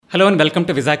Hello and welcome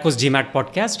to Visaco's GMAT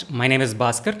podcast. My name is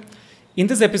Bhaskar. In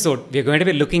this episode, we are going to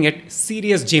be looking at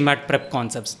serious GMAT prep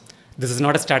concepts. This is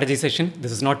not a strategy session.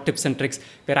 This is not tips and tricks.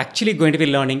 We're actually going to be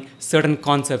learning certain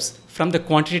concepts from the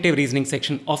quantitative reasoning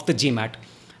section of the GMAT.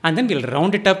 And then we'll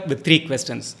round it up with 3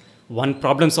 questions. 1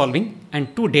 problem solving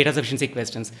and 2 data sufficiency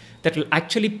questions that will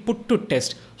actually put to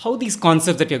test how these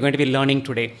concepts that you're going to be learning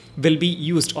today will be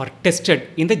used or tested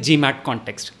in the GMAT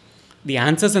context. The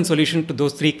answers and solution to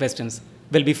those 3 questions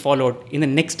will be followed in the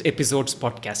next episode's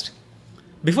podcast.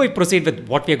 Before we proceed with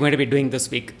what we are going to be doing this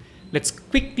week, let's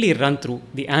quickly run through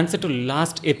the answer to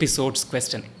last episode's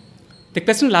question. The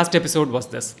question last episode was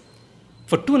this.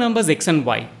 For 2 numbers x and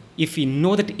y, if we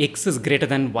know that x is greater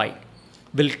than y,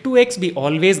 will 2x be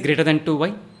always greater than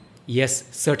 2y? Yes,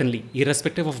 certainly,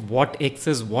 irrespective of what x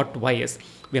is, what y is.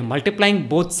 We are multiplying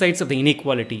both sides of the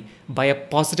inequality by a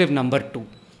positive number 2.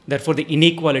 Therefore, the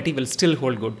inequality will still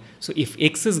hold good. So if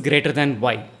x is greater than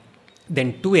y,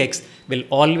 then 2x will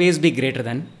always be greater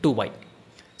than 2y.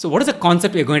 So what is the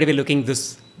concept we are going to be looking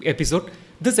this episode?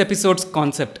 This episode's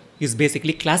concept is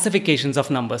basically classifications of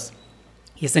numbers.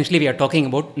 Essentially, we are talking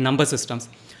about number systems.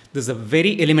 This is a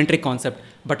very elementary concept,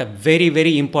 but a very,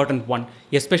 very important one,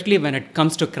 especially when it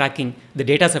comes to cracking the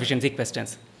data sufficiency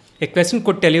questions. A question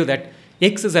could tell you that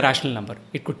x is a rational number.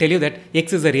 It could tell you that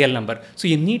x is a real number. So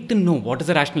you need to know what is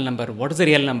a rational number, what is a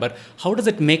real number, how does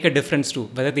it make a difference to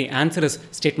whether the answer is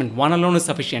statement 1 alone is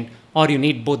sufficient or you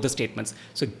need both the statements.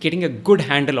 So getting a good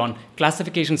handle on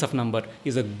classifications of number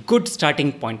is a good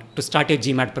starting point to start your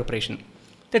GMAT preparation.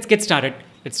 Let's get started.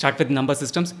 Let's start with number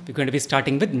systems. We're going to be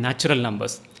starting with natural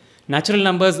numbers. Natural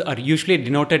numbers are usually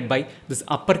denoted by this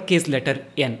uppercase letter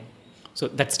N. So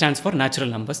that stands for natural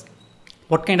numbers.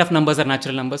 What kind of numbers are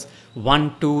natural numbers?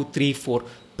 1, 2, 3, 4.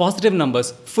 Positive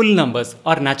numbers, full numbers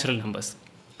are natural numbers.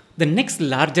 The next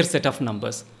larger set of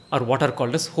numbers are what are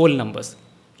called as whole numbers,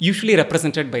 usually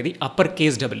represented by the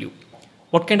uppercase W.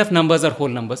 What kind of numbers are whole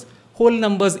numbers? Whole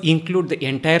numbers include the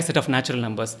entire set of natural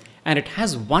numbers and it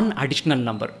has one additional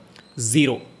number,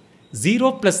 0.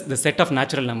 0 plus the set of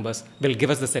natural numbers will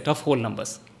give us the set of whole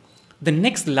numbers. The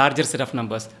next larger set of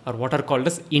numbers are what are called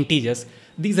as integers.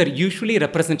 These are usually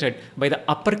represented by the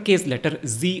uppercase letter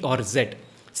Z or Z,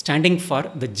 standing for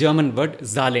the German word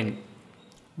Zahlen.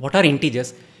 What are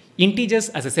integers? Integers,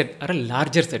 as I said, are a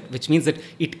larger set, which means that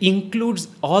it includes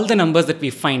all the numbers that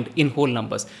we find in whole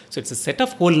numbers. So it's a set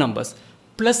of whole numbers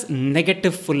plus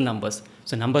negative full numbers.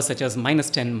 So numbers such as minus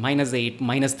 10, minus 8,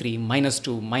 minus 3, minus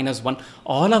 2, minus 1,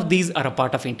 all of these are a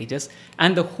part of integers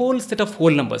and the whole set of whole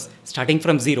numbers starting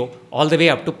from 0 all the way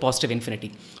up to positive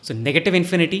infinity. So negative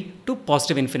infinity to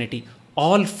positive infinity,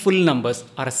 all full numbers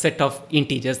are a set of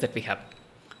integers that we have.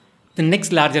 The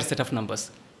next larger set of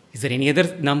numbers. Is there any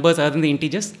other numbers other than the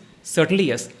integers? Certainly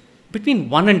yes. Between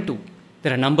 1 and 2,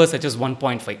 there are numbers such as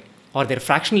 1.5 or their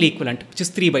fractional equivalent, which is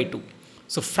 3 by 2.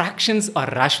 So fractions or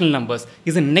rational numbers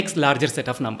is the next larger set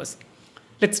of numbers.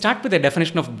 Let's start with the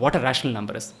definition of what a rational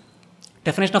number is.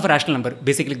 Definition of a rational number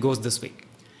basically goes this way.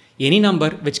 Any number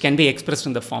which can be expressed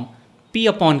in the form p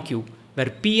upon q, where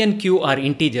p and q are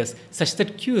integers such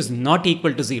that q is not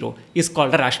equal to 0 is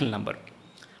called a rational number.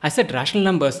 I said rational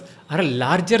numbers are a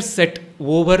larger set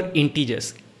over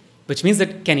integers, which means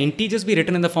that can integers be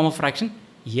written in the form of fraction?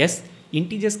 Yes,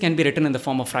 integers can be written in the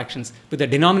form of fractions with the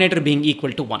denominator being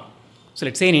equal to 1. So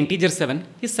let's say an integer 7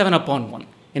 is 7 upon 1.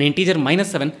 An integer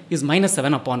minus 7 is minus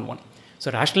 7 upon 1.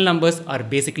 So rational numbers are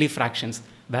basically fractions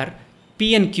where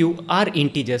p and q are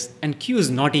integers and q is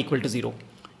not equal to 0.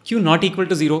 Q not equal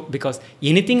to 0 because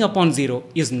anything upon 0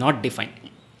 is not defined.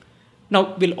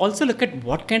 Now we'll also look at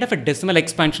what kind of a decimal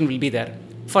expansion will be there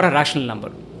for a rational number.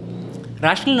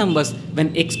 Rational numbers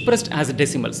when expressed as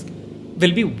decimals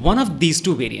will be one of these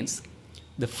 2 variants.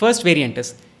 The first variant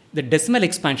is the decimal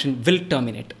expansion will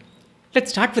terminate.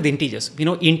 Let's start with integers. We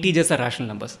know integers are rational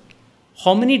numbers.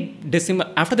 After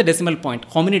the decimal point,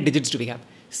 how many digits do we have?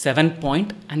 7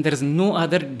 point and there is no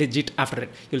other digit after it.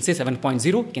 You'll say 7.0,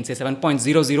 you can say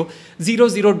 7.00.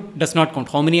 00 does not count.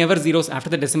 How many ever zeros after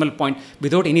the decimal point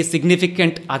without any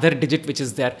significant other digit which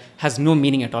is there has no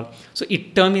meaning at all. So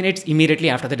it terminates immediately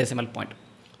after the decimal point.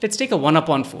 Let's take a 1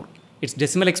 upon 4. Its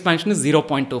decimal expansion is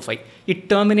 0.25. It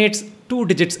terminates 2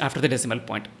 digits after the decimal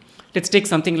point. Let's take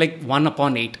something like 1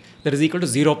 upon 8 that is equal to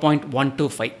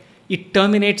 0.125. It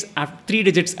terminates 3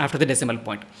 digits after the decimal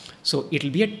point. So it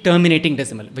will be a terminating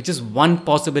decimal, which is one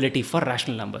possibility for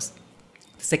rational numbers.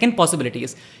 The second possibility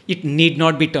is it need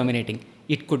not be terminating.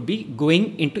 It could be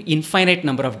going into infinite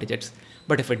number of digits.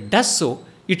 But if it does so,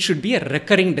 it should be a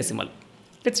recurring decimal.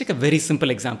 Let's take a very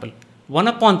simple example. 1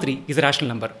 upon 3 is a rational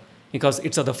number because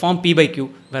it's of the form p by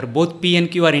q where both p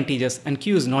and q are integers and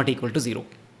q is not equal to 0.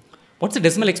 What's the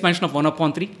decimal expansion of 1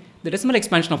 upon 3? The decimal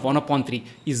expansion of 1 upon 3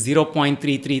 is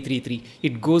 0.3333.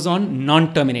 It goes on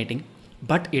non-terminating,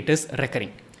 but it is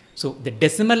recurring. So the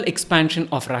decimal expansion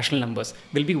of rational numbers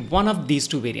will be one of these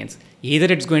two variants.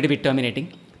 Either it's going to be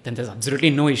terminating, then there's absolutely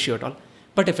no issue at all.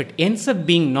 But if it ends up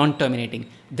being non-terminating,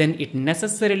 then it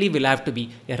necessarily will have to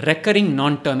be a recurring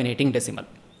non-terminating decimal.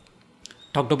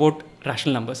 Talked about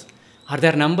rational numbers. Are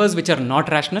there numbers which are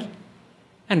not rational?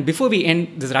 And before we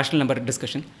end this rational number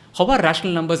discussion, how are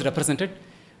rational numbers represented?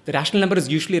 The rational number is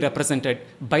usually represented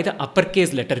by the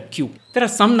uppercase letter Q. There are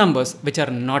some numbers which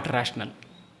are not rational.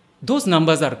 Those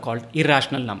numbers are called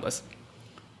irrational numbers.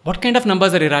 What kind of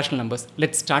numbers are irrational numbers?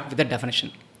 Let's start with the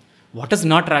definition. What is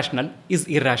not rational is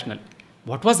irrational.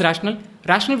 What was rational?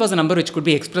 Rational was a number which could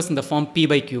be expressed in the form P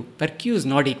by Q, where Q is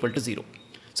not equal to 0.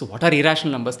 So what are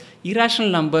irrational numbers? Irrational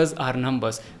numbers are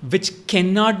numbers which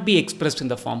cannot be expressed in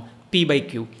the form P by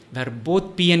Q, where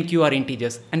both P and Q are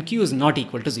integers and Q is not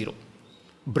equal to 0.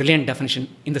 Brilliant definition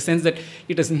in the sense that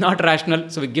it is not rational.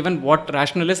 So we've given what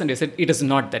rational is and we said it is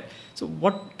not that. So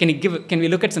what can you give? Can we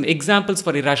look at some examples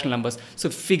for irrational numbers? So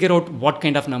figure out what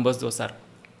kind of numbers those are.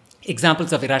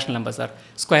 Examples of irrational numbers are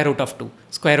square root of 2,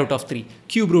 square root of 3,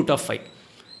 cube root of 5.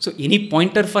 So any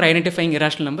pointer for identifying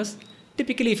irrational numbers?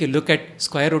 Typically, if you look at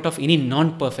square root of any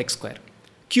non-perfect square,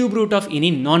 cube root of any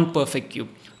non-perfect cube,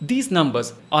 these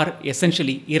numbers are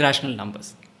essentially irrational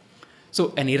numbers.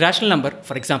 So an irrational number,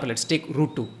 for example, let's take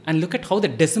root 2 and look at how the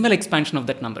decimal expansion of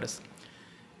that number is.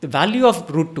 The value of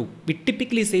root 2, we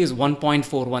typically say is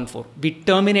 1.414. We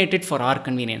terminate it for our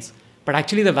convenience. But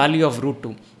actually the value of root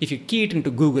 2, if you key it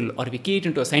into Google or if you key it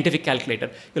into a scientific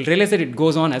calculator, you'll realize that it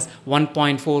goes on as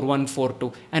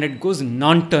 1.4142 and it goes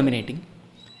non-terminating.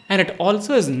 And it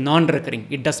also is non-recurring.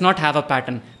 It does not have a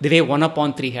pattern the way 1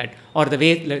 upon 3 had, or the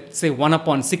way, let's say, 1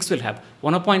 upon 6 will have.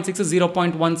 1 upon 6 is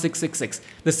 0.1666.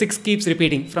 The 6 keeps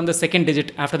repeating from the second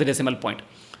digit after the decimal point.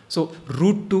 So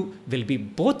root 2 will be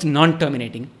both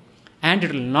non-terminating and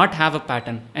it will not have a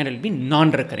pattern and it will be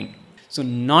non-recurring. So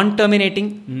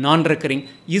non-terminating, non-recurring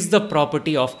is the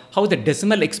property of how the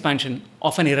decimal expansion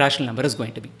of an irrational number is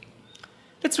going to be.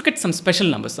 Let's look at some special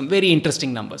numbers, some very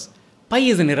interesting numbers. Pi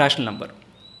is an irrational number.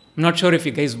 I'm not sure if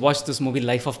you guys watched this movie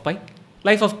Life of Pi.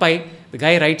 Life of Pi, the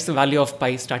guy writes the value of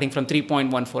pi starting from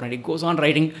 3.14 and he goes on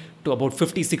writing to about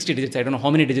 50, 60 digits. I don't know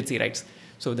how many digits he writes.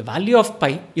 So the value of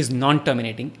pi is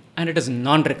non-terminating and it is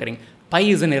non-recurring. Pi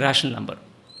is an irrational number.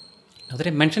 Now that I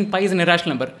mentioned pi is an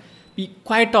irrational number, we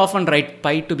quite often write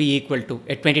pi to be equal to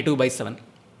a 22 by 7.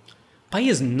 Pi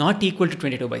is not equal to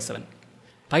 22 by 7.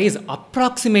 Pi is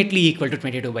approximately equal to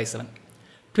 22 by 7.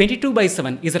 22 by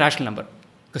 7 is a rational number.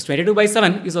 Because 22 by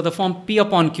 7 is of the form P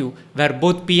upon Q, where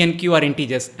both P and Q are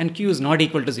integers and Q is not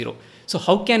equal to 0. So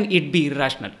how can it be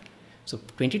irrational? So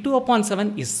 22 upon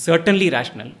 7 is certainly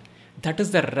rational. That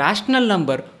is the rational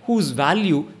number whose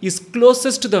value is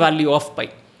closest to the value of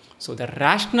pi. So the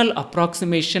rational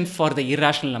approximation for the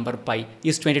irrational number pi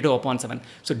is 22 upon 7.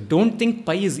 So don't think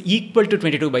pi is equal to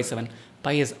 22 by 7.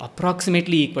 Pi is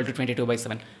approximately equal to 22 by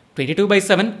 7. 22 by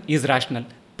 7 is rational.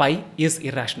 Pi is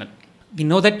irrational. We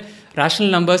know that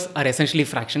rational numbers are essentially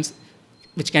fractions,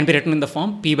 which can be written in the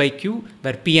form P by Q,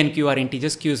 where P and Q are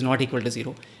integers, Q is not equal to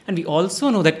 0. And we also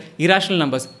know that irrational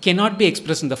numbers cannot be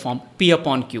expressed in the form P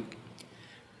upon Q.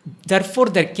 Therefore,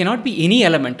 there cannot be any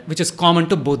element which is common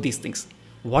to both these things.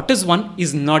 What is one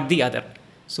is not the other.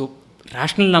 So,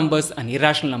 rational numbers and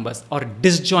irrational numbers are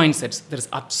disjoint sets. There is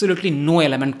absolutely no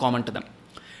element common to them.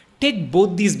 Take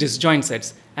both these disjoint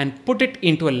sets and put it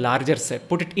into a larger set,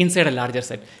 put it inside a larger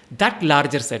set. That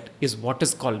larger set is what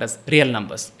is called as real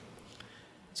numbers.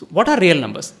 So what are real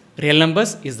numbers? Real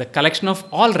numbers is the collection of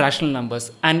all rational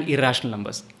numbers and irrational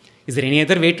numbers. Is there any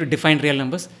other way to define real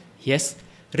numbers? Yes.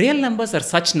 Real numbers are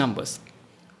such numbers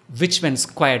which when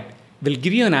squared will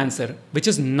give you an answer which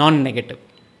is non-negative.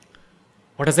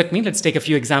 What does that mean? Let's take a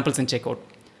few examples and check out.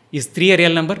 Is 3 a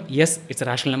real number? Yes, it's a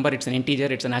rational number, it's an integer,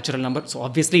 it's a natural number, so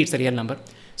obviously it's a real number.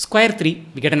 Square 3,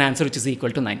 we get an answer which is equal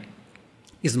to 9.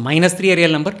 Is minus 3 a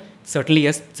real number? Certainly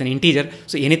yes, it's an integer,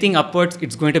 so anything upwards,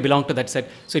 it's going to belong to that set,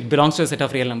 so it belongs to a set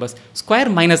of real numbers. Square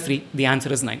minus 3, the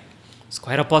answer is 9.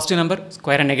 Square a positive number,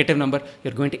 square a negative number,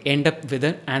 you're going to end up with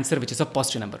an answer which is a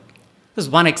positive number. There's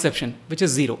one exception, which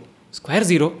is 0. Square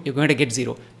 0, you're going to get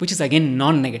 0, which is again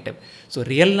non-negative. So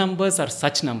real numbers are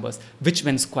such numbers which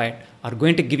when squared are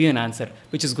going to give you an answer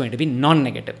which is going to be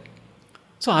non-negative.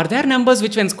 So are there numbers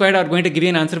which when squared are going to give you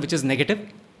an answer which is negative?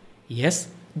 Yes,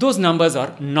 those numbers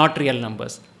are not real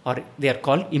numbers, or they are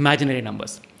called imaginary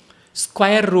numbers.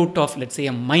 Square root of, let's say,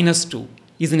 a minus 2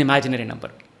 is an imaginary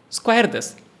number. Square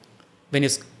this. When you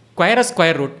square a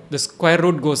square root, the square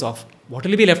root goes off. What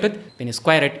will you be left with? When you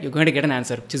square it, you're going to get an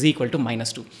answer which is equal to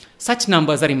 -2. Such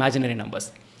numbers are imaginary numbers.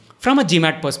 From a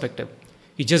GMAT perspective,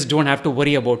 you just don't have to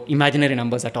worry about imaginary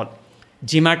numbers at all.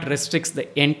 GMAT restricts the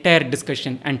entire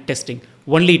discussion and testing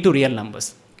only to real numbers.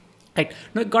 Right?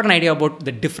 Now, got an idea about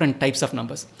the different types of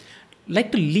numbers. I'd like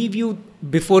to leave you,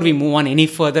 before we move on any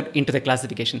further into the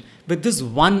classification, with this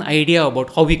one idea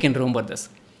about how we can remember this.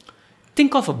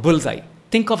 Think of a bullseye.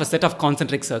 Think of a set of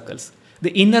concentric circles.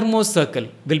 The innermost circle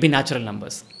will be natural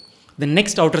numbers. The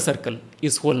next outer circle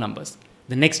is whole numbers.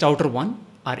 The next outer one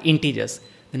are integers.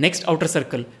 The next outer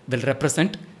circle will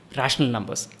represent rational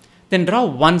numbers. Then draw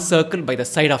one circle by the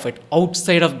side of it,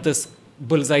 outside of this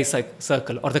bullseye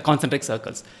circle or the concentric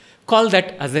circles. Call that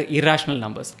as the irrational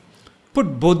numbers.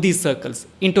 Put both these circles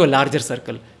into a larger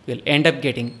circle. We'll end up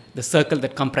getting the circle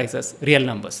that comprises real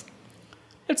numbers.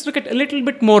 Let's look at a little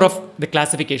bit more of the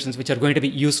classifications which are going to be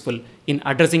useful in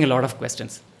addressing a lot of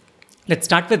questions. Let's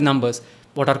start with numbers,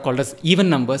 what are called as even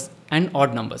numbers and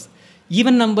odd numbers.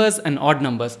 Even numbers and odd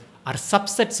numbers are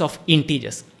subsets of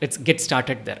integers. Let's get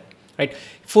started there. Right?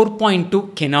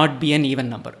 4.2 cannot be an even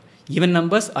number. Even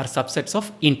numbers are subsets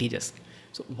of integers.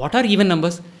 So what are even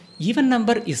numbers? Even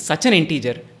number is such an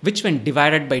integer which, when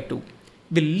divided by 2,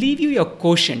 will leave you a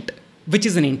quotient which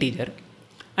is an integer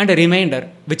and a remainder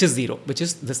which is 0, which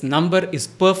is this number is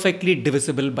perfectly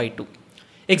divisible by 2.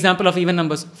 Example of even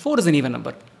numbers: 4 is an even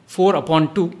number. 4 upon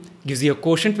 2 gives you a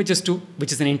quotient which is 2,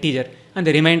 which is an integer, and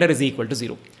the remainder is equal to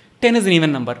 0. 10 is an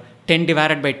even number. 10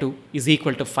 divided by 2 is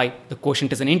equal to 5. The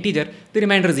quotient is an integer. The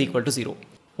remainder is equal to 0.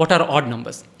 What are odd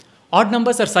numbers? Odd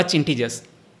numbers are such integers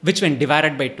which, when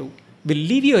divided by 2, will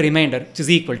leave you a remainder which is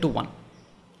equal to 1.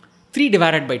 3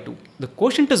 divided by 2, the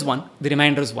quotient is 1, the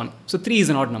remainder is 1. So 3 is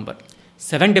an odd number.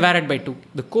 7 divided by 2,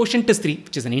 the quotient is 3,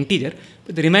 which is an integer,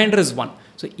 but the remainder is 1.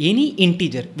 So any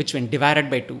integer which, when divided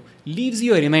by 2, leaves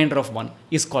you a remainder of 1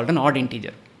 is called an odd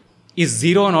integer. Is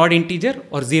 0 an odd integer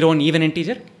or 0 an even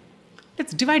integer?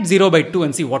 Let's divide 0 by 2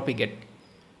 and see what we get.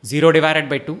 0 divided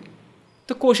by 2,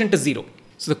 the quotient is 0.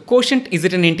 So the quotient, is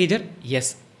it an integer?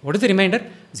 Yes. What is the remainder?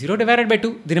 0 divided by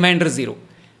 2, the remainder is 0.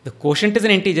 The quotient is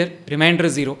an integer, remainder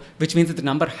is 0, which means that the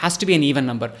number has to be an even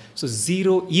number. So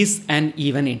 0 is an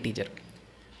even integer.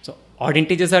 So odd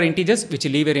integers are integers which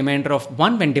will leave a remainder of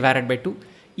 1 when divided by 2.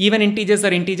 Even integers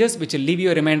are integers which will leave you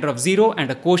a remainder of 0 and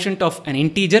a quotient of an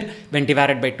integer when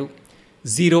divided by 2.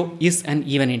 0 is an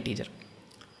even integer.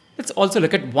 Let's also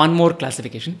look at one more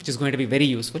classification which is going to be very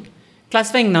useful.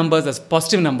 Classifying numbers as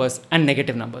positive numbers and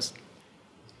negative numbers.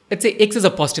 Let's say x is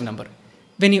a positive number.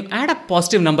 When you add a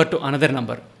positive number to another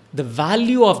number, the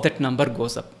value of that number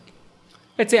goes up.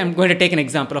 Let's say I'm going to take an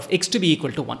example of x to be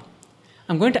equal to 1.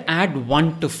 I'm going to add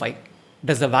 1 to 5.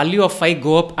 Does the value of 5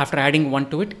 go up after adding 1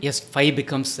 to it? Yes, 5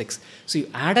 becomes 6. So you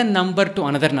add a number to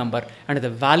another number and the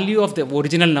value of the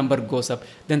original number goes up,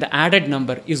 then the added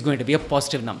number is going to be a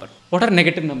positive number. What are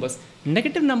negative numbers?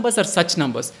 Negative numbers are such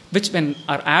numbers which, when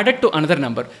are added to another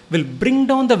number, will bring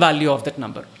down the value of that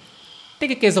number.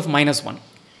 Take a case of -1.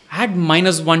 Add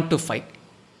 -1 to 5.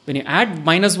 When you add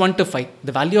 -1 to 5,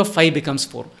 the value of 5 becomes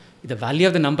 4. If the value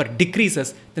of the number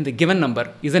decreases, then the given number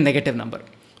is a negative number.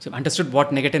 So you've understood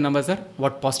what negative numbers are,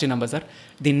 what positive numbers are.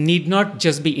 They need not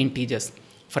just be integers.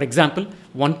 For example,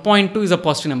 1.2 is a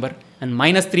positive number and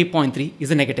 -3.3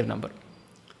 is a negative number.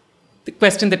 The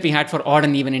question that we had for odd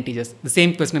and even integers, the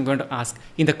same question I'm going to ask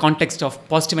in the context of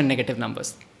positive and negative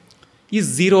numbers. Is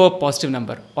 0 a positive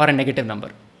number or a negative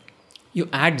number? You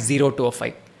add 0 to a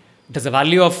 5. Does the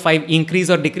value of 5 increase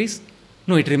or decrease?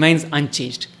 No, it remains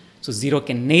unchanged. So 0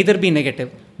 can neither be negative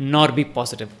nor be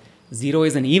positive. 0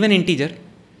 is an even integer.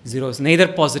 0 is neither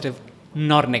positive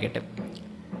nor negative.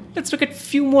 Let's look at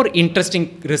few more interesting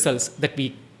results that we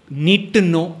need to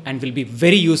know and will be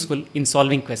very useful in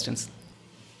solving questions.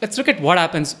 Let's look at what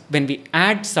happens when we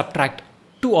add, subtract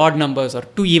two odd numbers or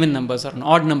two even numbers or an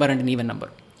odd number and an even number.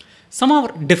 Sum or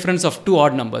difference of two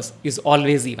odd numbers is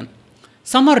always even.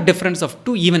 Sum or difference of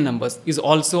two even numbers is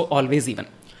also always even.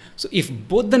 So if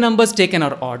both the numbers taken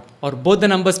are odd or both the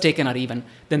numbers taken are even,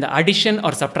 then the addition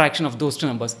or subtraction of those two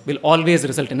numbers will always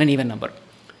result in an even number.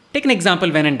 Take an example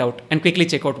when in doubt and quickly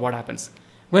check out what happens.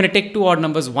 I'm going to take two odd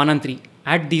numbers 1 and 3,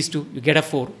 add these two, you get a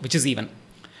 4, which is even.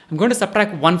 I'm going to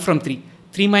subtract 1 from 3.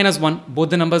 3 minus 1,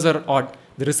 both the numbers are odd.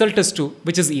 The result is 2,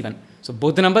 which is even. So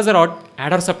both the numbers are odd,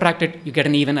 add or subtract it, you get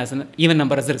an even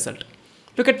number as a result.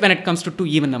 Look at when it comes to two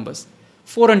even numbers.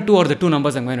 4 and 2 are the two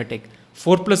numbers I'm going to take.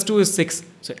 4 plus 2 is 6.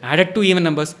 So added two even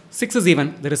numbers. 6 is even.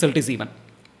 The result is even.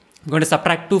 I'm going to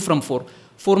subtract 2 from 4.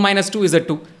 4 minus 2 is a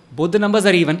 2. Both the numbers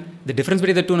are even. The difference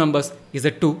between the two numbers is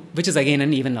a 2, which is again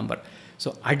an even number.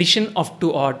 So addition of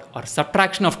two odd or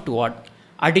subtraction of two odd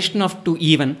addition of two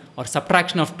even or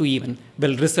subtraction of two even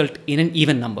will result in an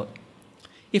even number.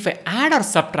 If I add or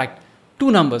subtract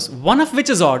two numbers, one of which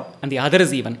is odd and the other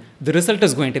is even, the result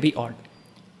is going to be odd.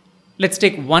 Let's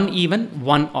take one even,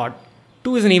 one odd.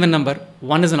 2 is an even number,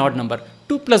 1 is an odd number.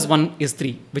 2 plus 1 is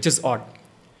 3, which is odd.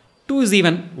 2 is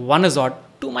even, 1 is odd.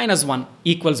 2 minus 1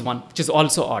 equals 1, which is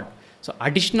also odd. So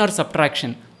addition or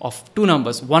subtraction of two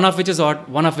numbers, one of which is odd,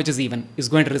 one of which is even, is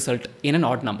going to result in an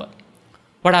odd number.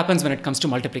 What happens when it comes to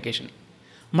multiplication?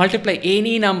 Multiply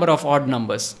any number of odd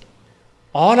numbers.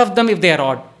 All of them, if they are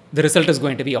odd, the result is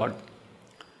going to be odd.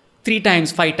 3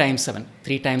 times 5 times 7.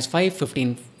 3 times 5,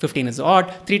 15. 15 is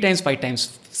odd. 3 times 5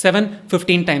 times 7.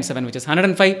 15 times 7, which is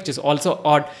 105, which is also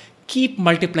odd. Keep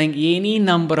multiplying any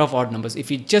number of odd numbers. If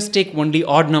you just take only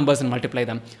odd numbers and multiply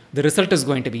them, the result is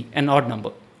going to be an odd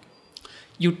number.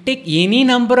 You take any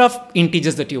number of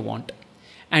integers that you want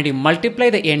and you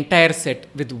multiply the entire set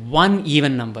with one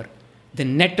even number, the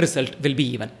net result will be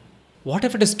even. What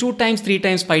if it is 2 times 3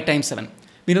 times 5 times 7?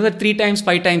 We know that 3 times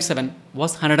 5 times 7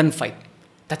 was 105.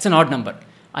 That's an odd number.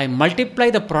 I multiply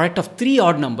the product of 3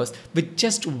 odd numbers with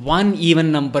just one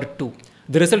even number 2.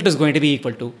 The result is going to be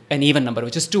equal to an even number,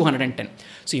 which is 210.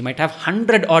 So you might have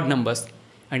 100 odd numbers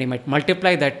and you might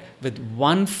multiply that with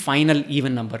one final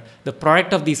even number. The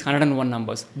product of these 101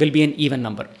 numbers will be an even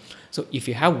number. So if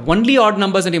you have only odd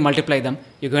numbers and you multiply them,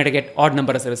 you're going to get odd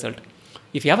number as a result.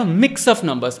 If you have a mix of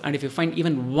numbers and if you find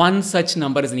even one such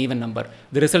number is an even number,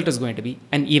 the result is going to be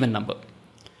an even number.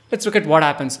 Let's look at what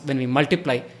happens when we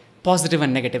multiply positive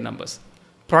and negative numbers.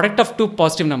 Product of two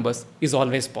positive numbers is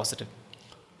always positive.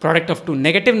 Product of two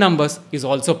negative numbers is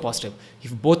also positive.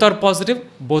 If both are positive,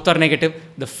 both are negative,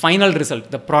 the final result,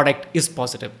 the product, is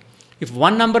positive. If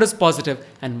one number is positive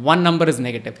and one number is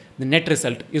negative, the net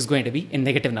result is going to be a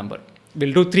negative number.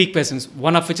 We'll do 3 questions,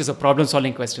 one of which is a problem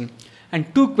solving question,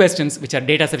 and 2 questions which are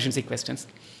data sufficiency questions.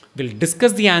 We'll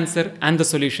discuss the answer and the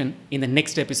solution in the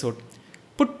next episode.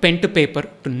 Put pen to paper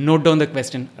to note down the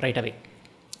question right away.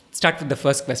 Start with the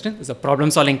first question. It's a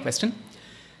problem solving question.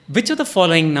 Which of the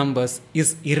following numbers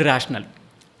is irrational?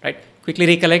 Right? Quickly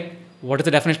recollect what is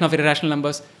the definition of irrational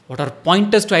numbers, what are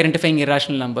pointers to identifying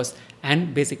irrational numbers,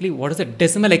 and basically what is the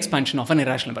decimal expansion of an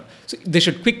irrational number. So they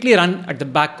should quickly run at the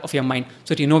back of your mind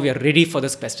so that you know we are ready for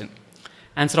this question.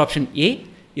 Answer option A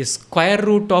is square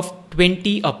root of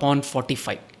 20 upon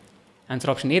 45.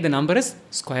 Answer option A, the number is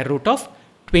square root of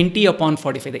 20 upon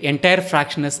 45. The entire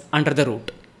fraction is under the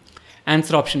root.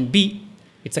 Answer option B,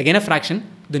 it's again a fraction.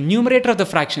 The numerator of the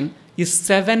fraction is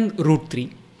 7 root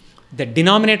 3. The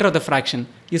denominator of the fraction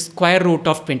is square root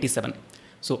of 27.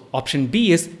 So option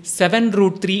B is 7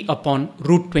 root 3 upon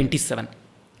root 27.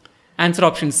 Answer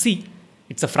option C,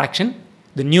 it's a fraction.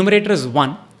 The numerator is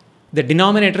 1. The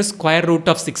denominator is square root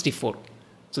of 64.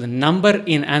 So the number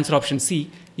in answer option C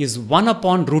is 1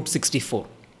 upon root 64.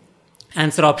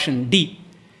 Answer option D,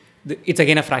 it's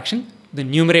again a fraction. The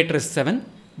numerator is 7.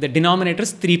 The denominator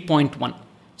is 3.1.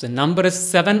 So the number is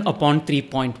 7 upon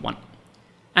 3.1.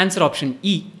 Answer option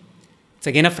E, it's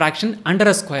again a fraction under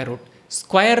a square root.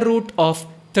 Square root of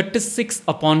 36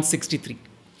 upon 63.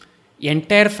 The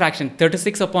entire fraction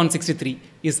 36 upon 63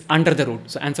 is under the root.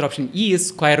 So answer option E is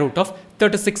square root of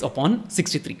 36 upon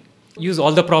 63. Use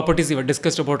all the properties we were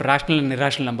discussed about rational and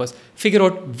irrational numbers. Figure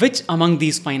out which among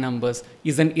these 5 numbers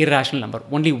is an irrational number.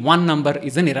 Only one number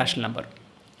is an irrational number.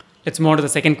 Let's move on to the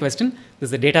second question. This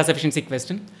is the data sufficiency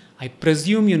question. I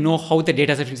presume you know how the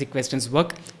data sufficiency questions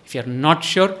work. If you're not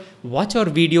sure, watch our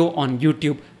video on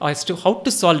YouTube as to how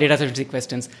to solve data sufficiency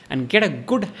questions and get a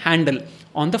good handle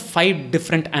on the 5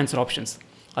 different answer options.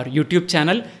 Our YouTube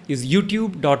channel is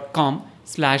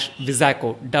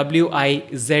youtube.com/Wizako,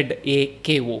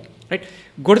 Wizako. Right?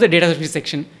 Go to the data sufficiency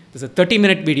section. There's a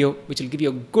 30-minute video which will give you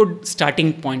a good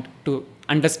starting point to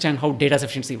understand how data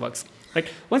sufficiency works. Right?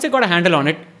 Once you got a handle on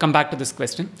it, come back to this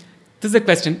question. This is the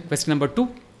question number 2.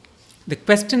 The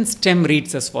question stem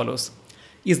reads as follows.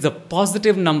 Is the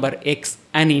positive number x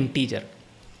an integer?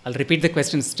 I'll repeat the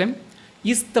question stem.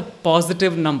 Is the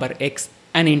positive number x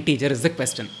an integer is the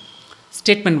question.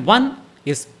 Statement 1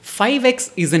 is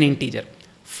 5x is an integer.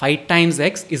 5 times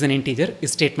x is an integer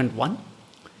is statement 1.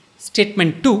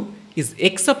 Statement 2 is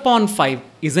x upon 5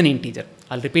 is an integer.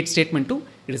 I'll repeat statement 2.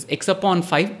 It is x upon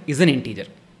 5 is an integer.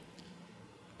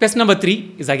 Question number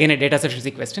 3 is again a data sufficiency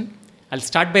question. I'll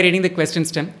start by reading the question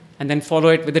stem and then follow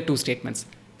it with the 2 statements.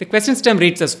 The question stem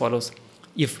reads as follows.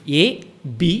 If A,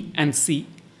 B, and C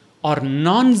are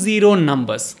non-zero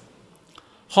numbers,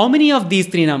 how many of these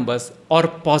 3 numbers are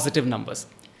positive numbers?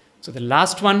 So the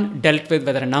last one dealt with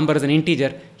whether a number is an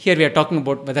integer. Here we are talking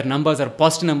about whether numbers are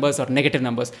positive numbers or negative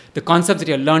numbers. The concepts that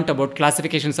you have learnt about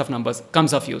classifications of numbers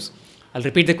comes of use. I'll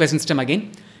repeat the question system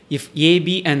again. If A,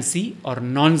 B, and C are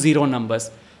non-zero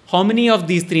numbers, how many of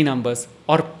these three numbers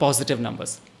are positive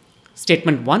numbers?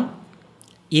 Statement 1,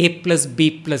 A plus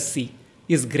B plus C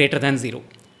is greater than 0.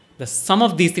 The sum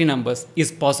of these three numbers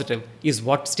is positive, is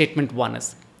what statement 1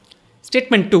 is.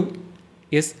 Statement 2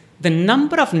 is the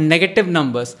number of negative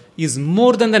numbers is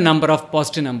more than the number of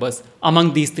positive numbers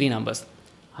among these three numbers.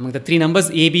 Among the three numbers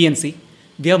A, B, and C,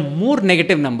 there are more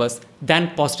negative numbers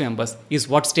than positive numbers, is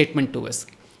what statement 2 is.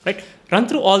 Right? Run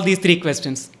through all these three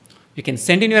questions. You can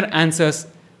send in your answers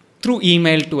through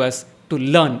email to us to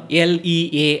learn,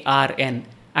 LEARN,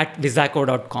 at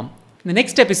visaco.com. In the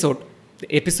next episode,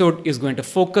 the episode is going to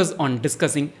focus on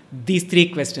discussing these three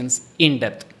questions in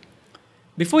depth.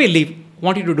 Before you leave, I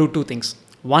want you to do two things.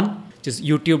 One, just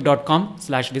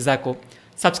youtube.com/visaco.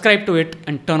 Subscribe to it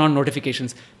and turn on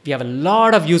notifications. We have a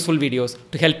lot of useful videos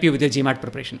to help you with your GMAT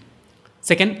preparation.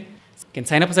 Second, you can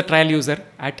sign up as a trial user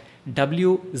at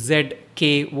wzko.in/core,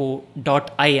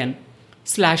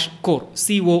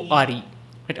 CORE.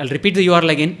 Right, I'll repeat the URL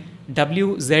again,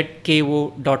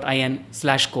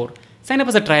 wzko.in/core. Sign up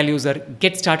as a trial user,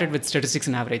 get started with statistics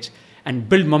and average, and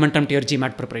build momentum to your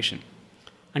GMAT preparation.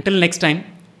 Until next time,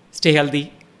 stay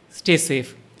healthy, stay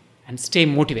safe, and stay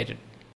motivated.